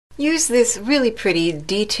Use this really pretty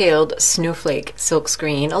detailed snowflake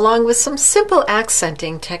silkscreen along with some simple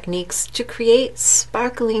accenting techniques to create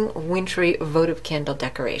sparkling wintry votive candle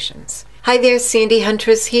decorations. Hi there, Sandy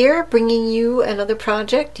Huntress here, bringing you another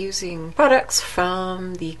project using products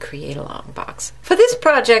from the Create Along box. For this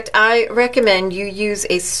project, I recommend you use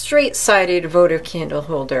a straight-sided votive candle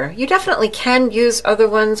holder. You definitely can use other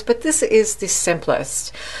ones, but this is the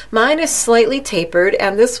simplest. Mine is slightly tapered,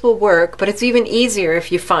 and this will work, but it's even easier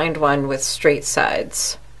if you find one with straight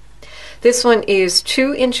sides. This one is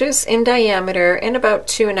 2 inches in diameter and about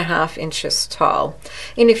 2.5 inches tall.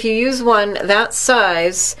 And if you use one that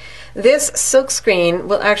size, this silkscreen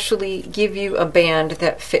will actually give you a band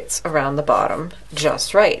that fits around the bottom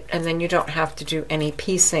just right. And then you don't have to do any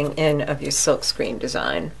piecing in of your silkscreen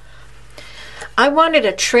design. I wanted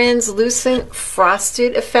a translucent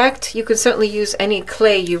frosted effect. You could certainly use any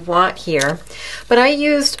clay you want here, but I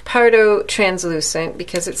used Pardo translucent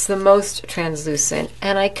because it's the most translucent,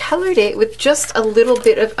 and I colored it with just a little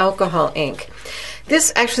bit of alcohol ink.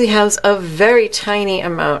 This actually has a very tiny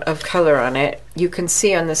amount of color on it. You can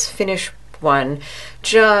see on this finished one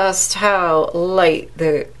just how light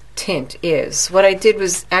the tint is. What I did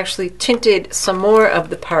was actually tinted some more of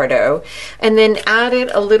the Pardo and then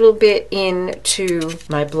added a little bit into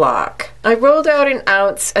my block. I rolled out 1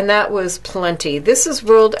 ounce, and that was plenty. This is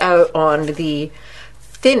rolled out on the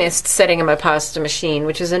thinnest setting of my pasta machine,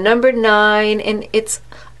 which is a number 9, and it's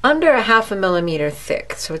under 1/2 millimeter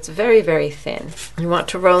thick, so it's very, very thin. You want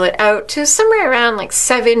to roll it out to somewhere around like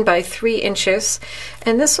 7 by 3 inches,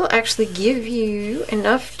 and this will actually give you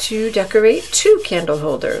enough to decorate 2 candle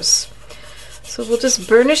holders. So we'll just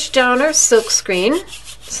burnish down our silk screen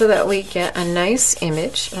so that we get a nice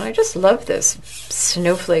image. And I just love this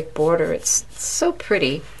snowflake border. It's so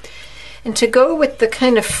pretty. And to go with the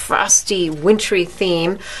kind of frosty, wintry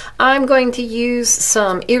theme, I'm going to use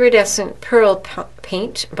some iridescent pearl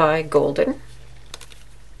paint by Golden.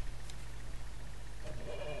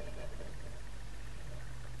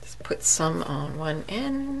 Just put some on one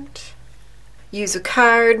end. Use a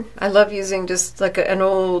card. I love using just like an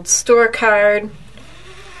old store card.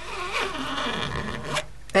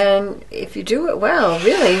 And if you do it well,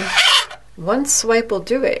 really, one swipe will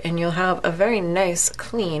do it, and you'll have a very nice,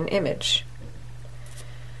 clean image.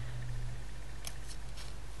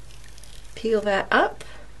 Peel that up,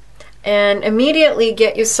 and immediately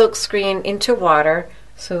get your silk screen into water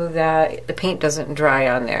so that the paint doesn't dry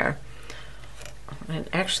on there. And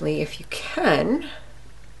actually, if you can,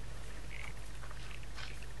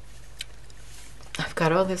 I've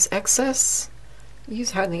got all this excess.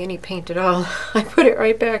 Use hardly any paint at all. I put it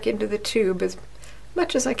right back into the tube as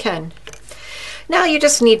much as I can. Now you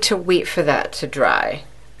just need to wait for that to dry.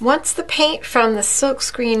 Once the paint from the silk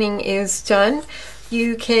screening is done,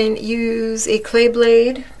 you can use a clay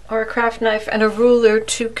blade or a craft knife and a ruler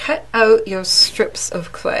to cut out your strips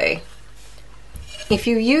of clay. If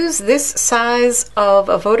you use this size of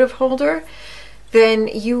a votive holder, then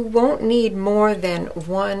you won't need more than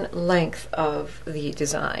 1 length of the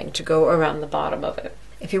design to go around the bottom of it.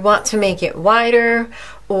 If you want to make it wider,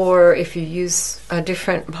 or if you use a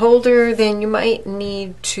different holder, then you might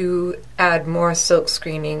need to add more silk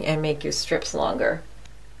screening and make your strips longer.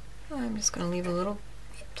 I'm just going to leave a little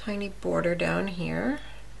tiny border down here.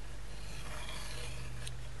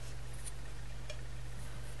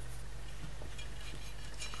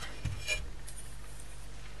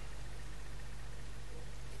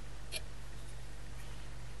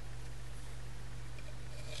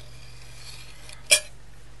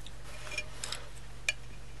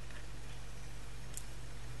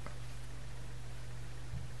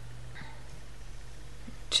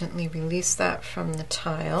 Gently release that from the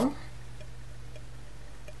tile.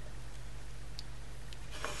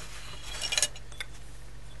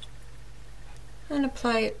 And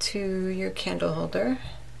apply it to your candle holder.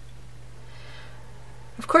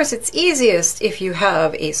 Of course, it's easiest if you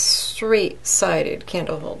have a straight-sided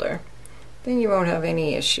candle holder. Then you won't have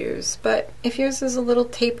any issues. But if yours is a little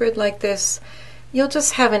tapered like this, you'll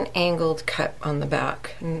just have an angled cut on the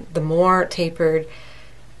back. And the more tapered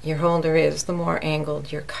your holder is, the more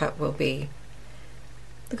angled your cut will be.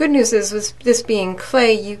 The good news is, with this being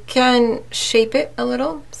clay, you can shape it a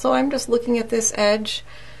little. So I'm just looking at this edge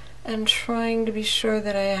and trying to be sure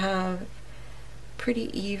that I have pretty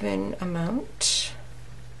even amount.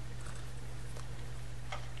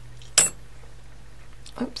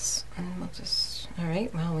 Oops, and we'll just, all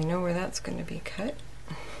right, well, we know where that's going to be cut.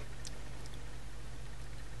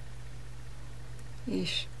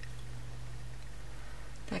 Yeesh.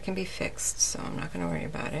 That can be fixed, so I'm not going to worry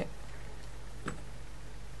about it.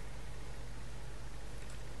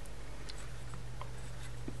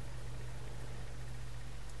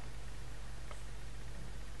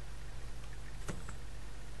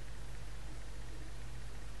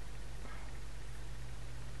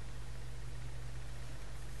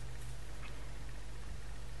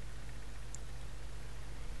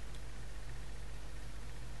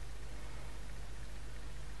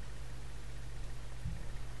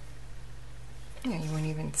 Yeah, you won't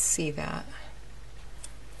even see that.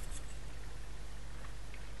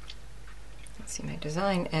 Let's see, my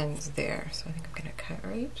design ends there, so I think I'm going to cut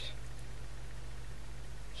right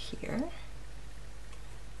here.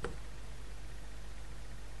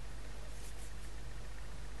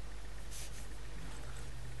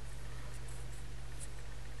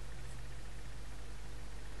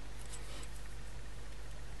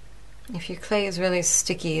 If your clay is really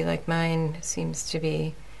sticky, like mine seems to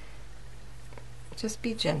be, just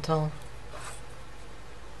be gentle.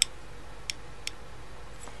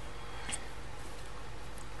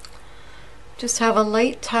 Just have a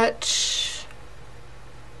light touch.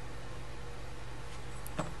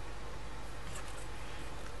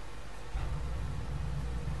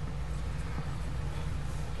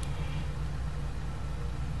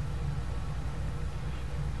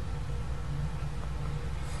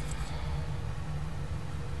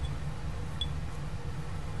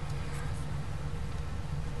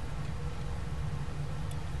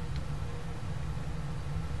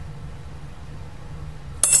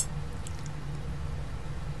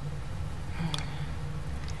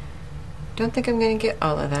 Don't think I'm going to get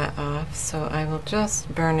all of that off, so I will just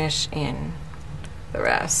burnish in the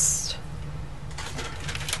rest.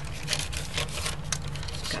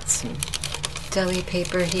 Got some deli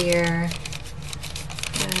paper here.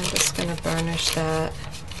 And I'm just going to burnish that.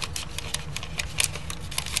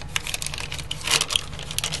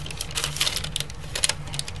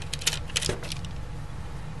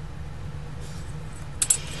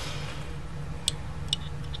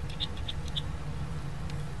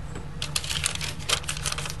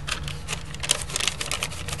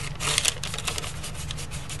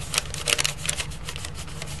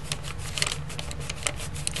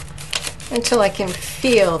 Until I can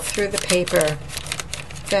feel through the paper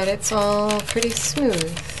that it's all pretty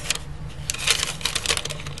smooth.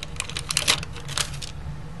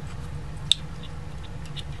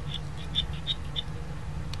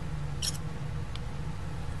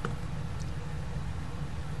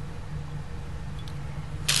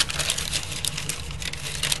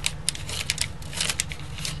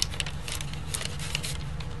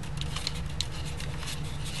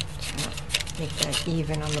 Make that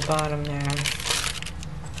even on the bottom there.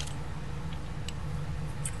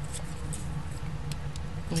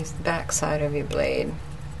 Use the back side of your blade.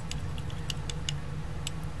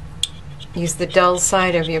 Use the dull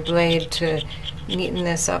side of your blade to neaten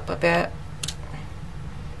this up a bit.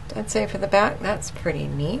 I'd say for the back, that's pretty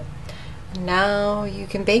neat. Now you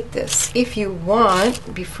can bake this. If you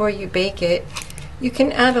want, before you bake it, you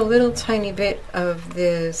can add a little tiny bit of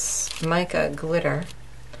this mica glitter.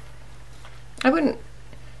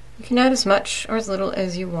 You can add as much or as little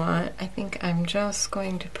as you want. I think I'm just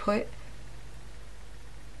going to put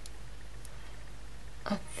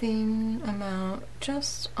a thin amount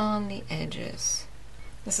just on the edges.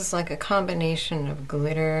 This is like a combination of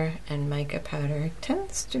glitter and mica powder. It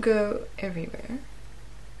tends to go everywhere.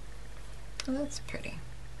 Oh, that's pretty.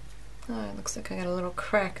 Oh, it looks like I got a little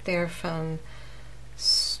crack there from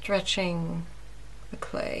stretching the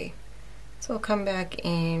clay. So I'll come back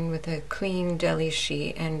in with a clean deli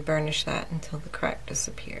sheet and burnish that until the crack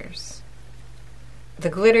disappears. The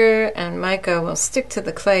glitter and mica will stick to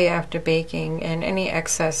the clay after baking, and any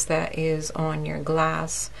excess that is on your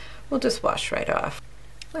glass will just wash right off.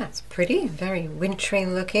 That's pretty, very wintry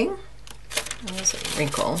looking. Oh, there's a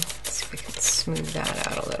wrinkle. Let's see if we can smooth that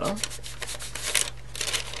out a little.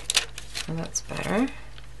 And that's better.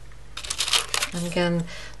 And again,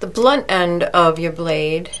 the blunt end of your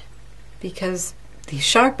blade, because the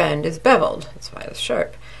sharp end is beveled, that's why it's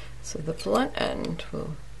sharp. So the blunt end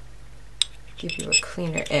will give you a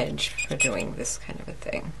cleaner edge for doing this kind of a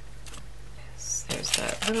thing. Yes, there's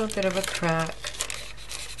that little bit of a crack.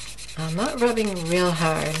 I'm not rubbing real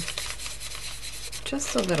hard,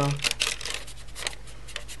 just a little.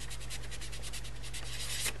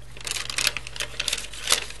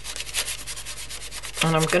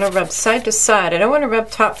 And I'm going to rub side to side. I don't want to rub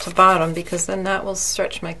top to bottom because then that will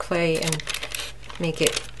stretch my clay and make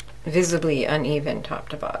it visibly uneven top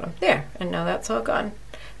to bottom. There, and now that's all gone.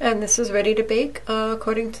 And this is ready to bake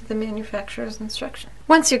according to the manufacturer's instruction.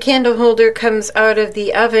 Once your candle holder comes out of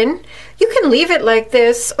the oven, you can leave it like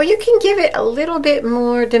this, or you can give it a little bit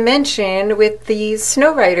more dimension with the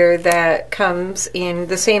Snow Rider that comes in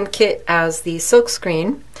the same kit as the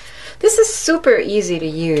silkscreen. This is super easy to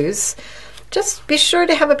use. Just be sure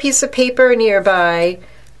to have a piece of paper nearby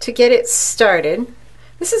to get it started.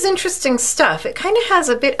 This is interesting stuff. It kind of has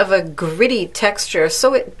a bit of a gritty texture,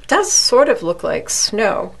 so it does sort of look like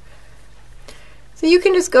snow. So you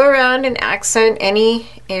can just go around and accent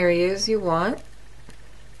any areas you want.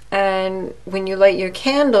 And when you light your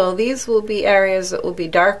candle, these will be areas that will be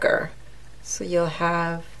darker. So you'll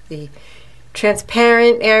have the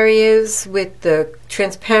transparent areas with the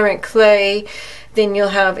transparent clay. Then you'll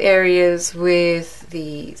have areas with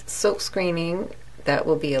the silk screening that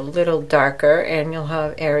will be a little darker, and you'll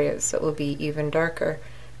have areas that will be even darker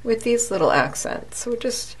with these little accents. So it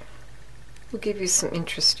just will give you some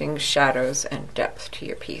interesting shadows and depth to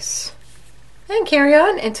your piece. And carry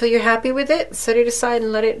on until you're happy with it. Set it aside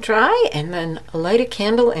and let it dry, and then light a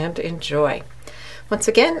candle and enjoy. Once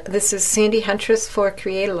again, this is Sandy Huntress for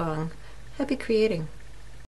Create Along. Happy creating.